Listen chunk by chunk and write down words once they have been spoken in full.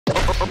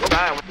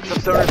Alright, what's up,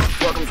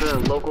 stoners? Welcome to the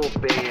local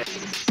band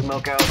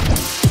Smokeout.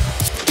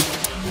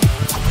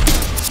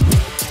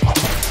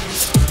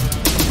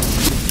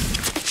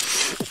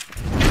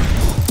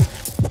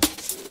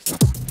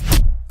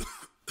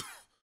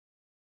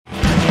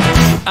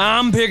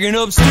 I'm picking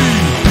up speed.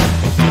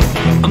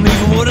 I'm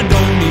leaving what I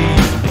don't need.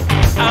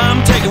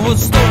 I'm taking what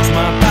stokes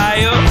my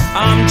fire.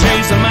 I'm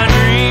chasing my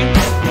dreams.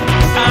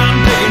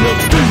 I'm picking up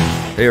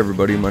speed. Hey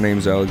everybody, my name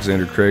is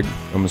Alexander Craig.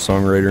 I'm a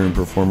songwriter and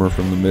performer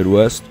from the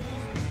Midwest.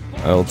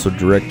 I also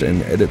direct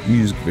and edit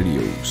music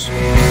videos.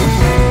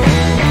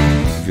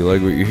 If you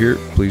like what you hear,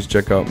 please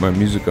check out my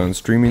music on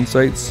streaming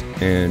sites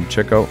and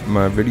check out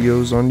my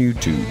videos on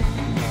YouTube.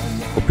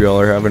 Hope you all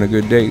are having a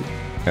good day.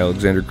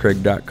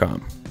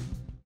 AlexanderCraig.com.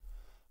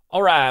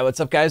 All right,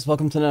 what's up, guys?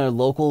 Welcome to another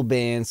local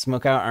band,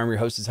 Smokeout. I'm your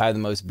host, is High the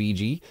Most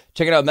BG.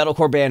 Checking out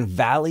metalcore band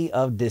Valley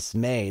of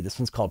Dismay. This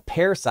one's called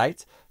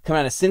Parasites,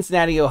 coming out of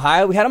Cincinnati,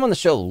 Ohio. We had them on the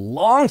show a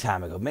long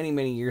time ago,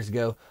 many years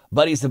ago.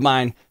 Buddies of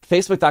mine,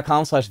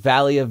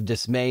 Facebook.com/Valley of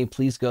Dismay.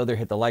 Please go there,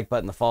 hit the like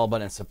button, the follow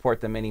button, and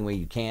support them any way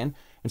you can.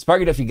 And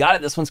Sparky, if you got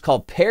it, this one's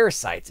called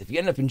Parasites. If you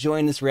end up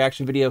enjoying this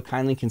reaction video,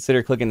 kindly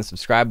consider clicking the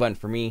subscribe button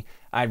for me.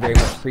 I'd very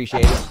much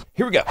appreciate it.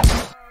 Here we go.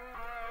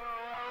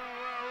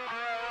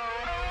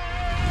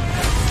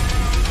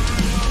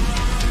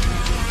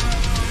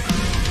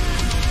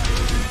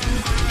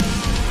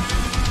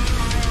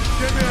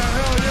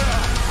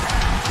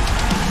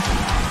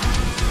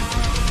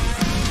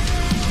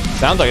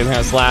 Sounds like it's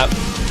gonna slap.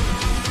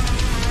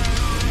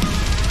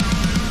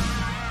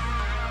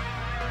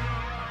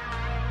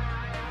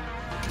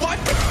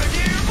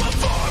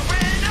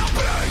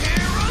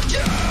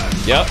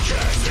 Yep.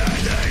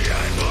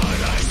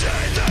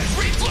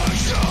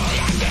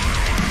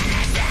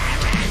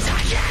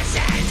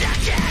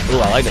 Ooh,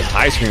 I like those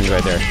high screams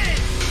right there.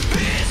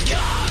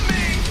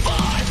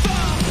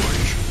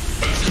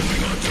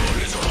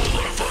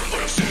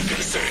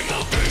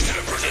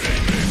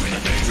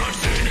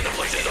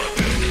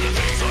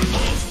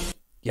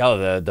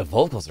 Yo, the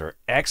vocals are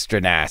extra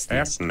nasty.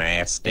 That's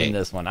nasty. In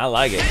this one, I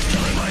like it.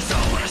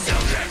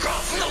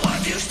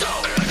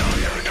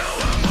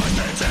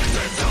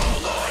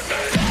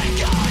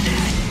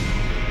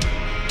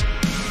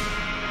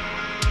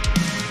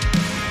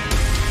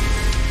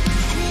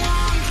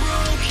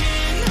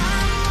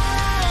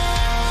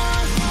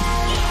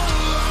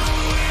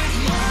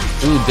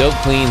 Ooh, dope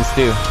cleans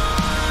too.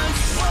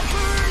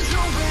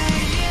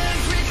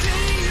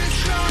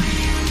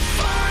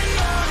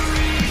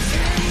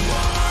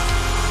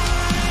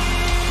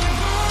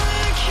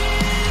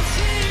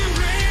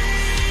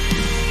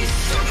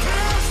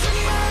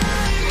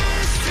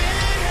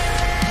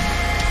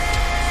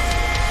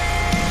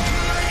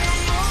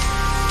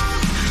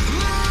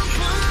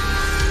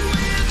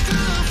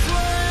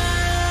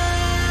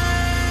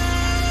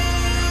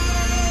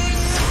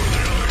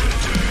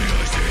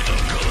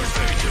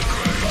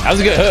 That was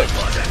a good hook.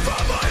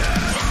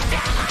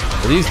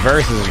 Well, these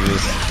verses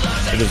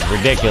are just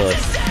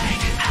ridiculous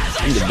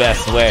in the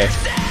best way.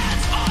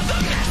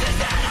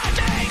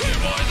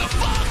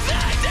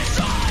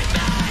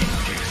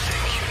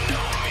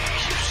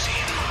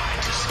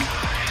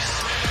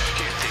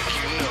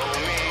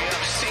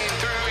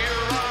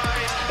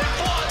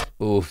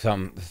 Ooh,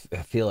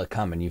 I feel it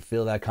coming. You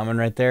feel that coming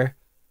right there?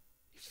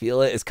 You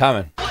feel it? It's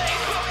coming.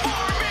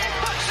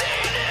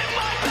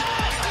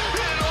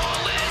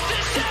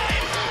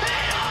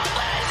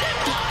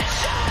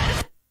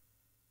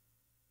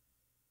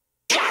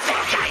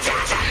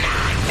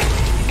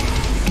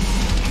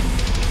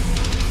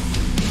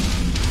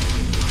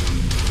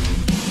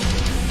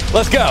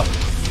 Let's go.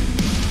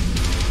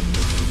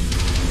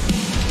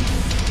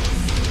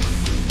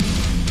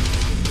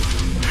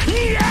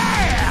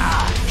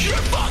 Yeah! You're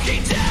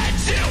fucking dead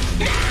too.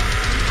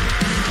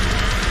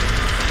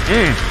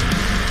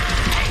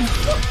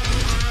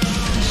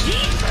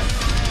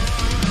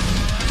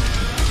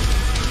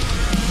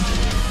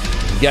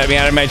 You got me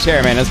out of my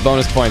chair, man. That's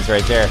bonus points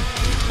right there.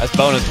 That's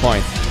bonus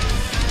points.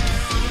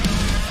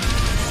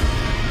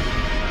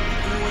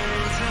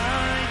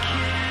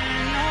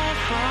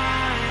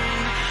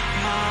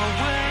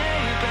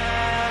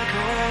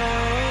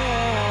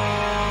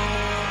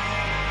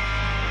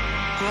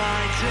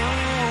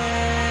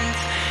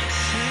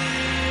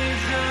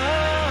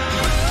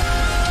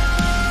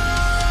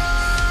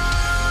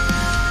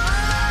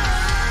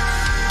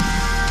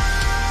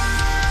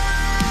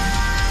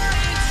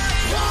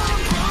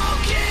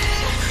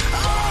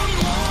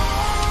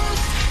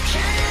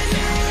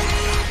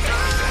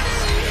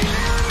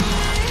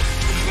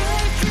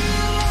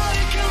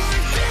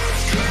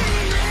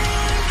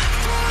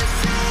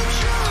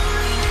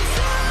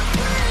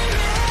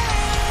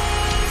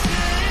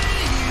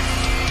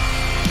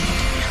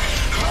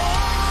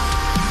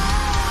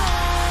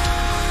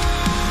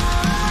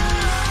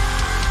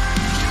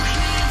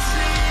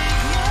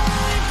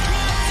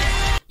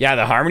 Yeah,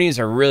 the harmonies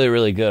are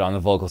really good on the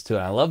vocals too.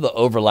 And I love the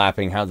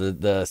overlapping, how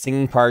the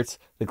singing parts,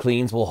 the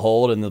cleans will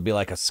hold and there'll be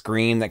like a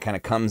scream that kind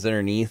of comes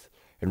underneath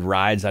and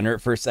rides under it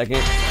for a second.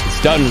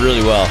 It's done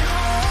really well.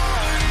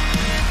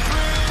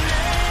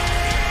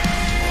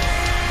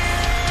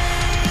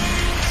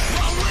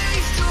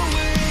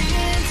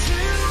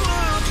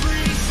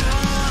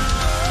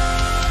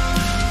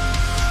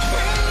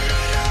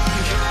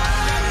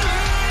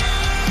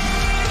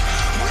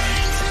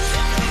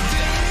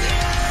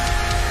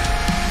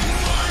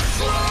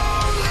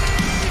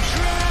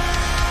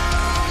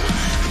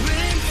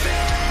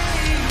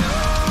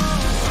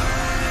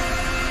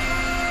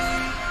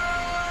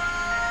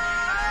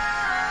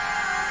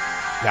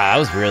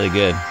 was really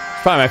good.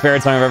 It's probably my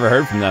favorite song I've ever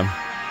heard from them.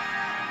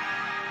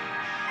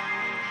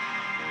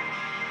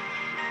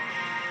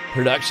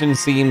 Production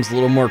seems a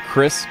little more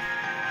crisp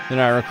than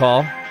I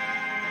recall.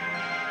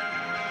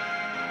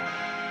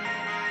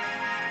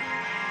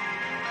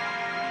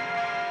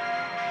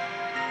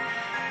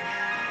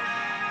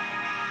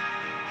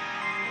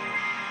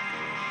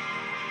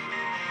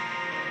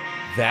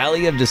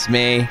 Valley of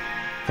Dismay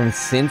from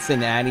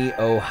Cincinnati,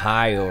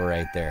 Ohio,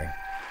 right there.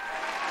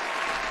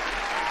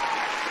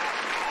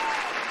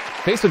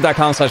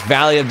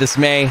 Facebook.com/Valley of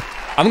Dismay.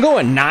 I'm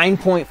going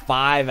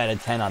 9.5 out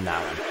of 10 on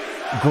that one.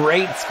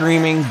 Great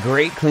screaming,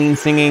 great clean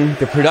singing.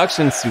 The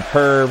production's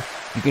superb.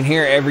 You can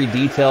hear every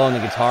detail in the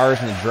guitars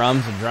and the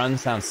drums. The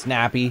drums sound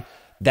snappy.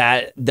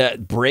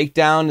 That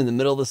breakdown in the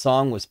middle of the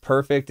song was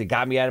perfect. It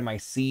got me out of my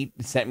seat.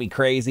 It sent me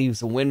crazy.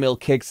 Some windmill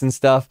kicks and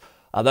stuff.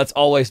 That's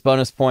always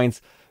bonus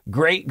points.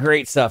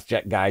 Great stuff,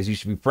 guys. You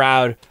should be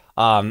proud.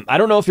 I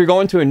don't know if you're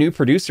going to a new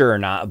producer or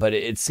not, but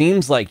it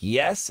seems like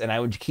yes, and I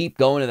would keep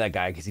going to that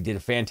guy because he did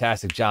a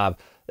fantastic job.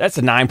 That's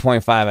a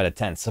 9.5 out of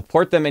 10.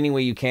 Support them any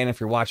way you can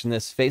if you're watching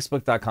this.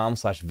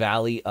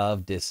 Facebook.com/Valley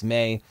of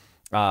Dismay.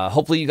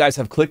 Hopefully you guys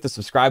have clicked the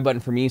subscribe button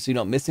for me so you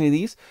don't miss any of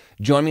these.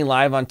 Join me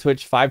live on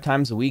Twitch 5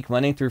 times a week,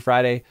 Monday through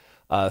Friday,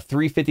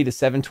 3:50 to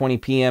 7:20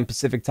 p.m.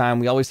 Pacific time.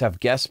 We always have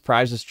guests,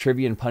 prizes,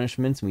 trivia, and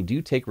punishments. And we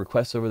do take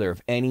requests over there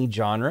of any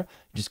genre.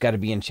 You just got to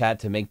be in chat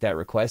to make that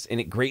request, and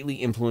it greatly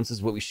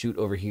influences what we shoot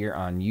over here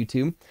on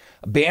YouTube.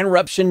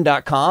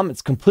 Bandruption.com.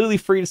 It's completely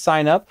free to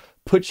sign up.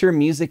 Put your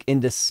music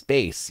into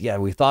space. Yeah,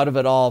 we thought of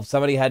it all. If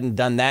somebody hadn't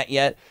done that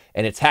yet,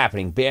 and it's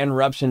happening.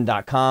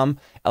 Bandruption.com.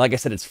 Like I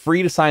said, it's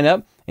free to sign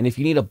up. And if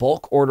you need a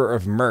bulk order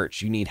of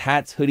merch, you need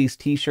hats, hoodies,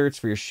 t-shirts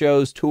for your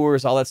shows,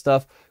 tours, all that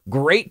stuff.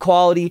 Great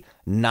quality,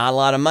 not a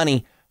lot of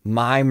money.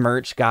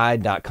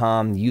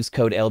 mymerchguide.com. Use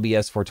code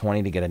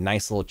LBS420 to get a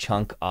nice little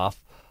chunk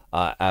off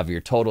of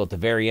your total at the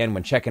very end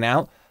when checking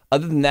out.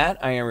 Other than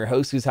that, I am your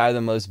host who's higher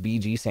than most,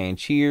 BG, saying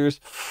cheers,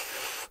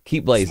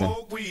 keep blazing,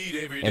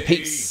 and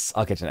peace.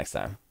 I'll catch you next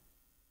time.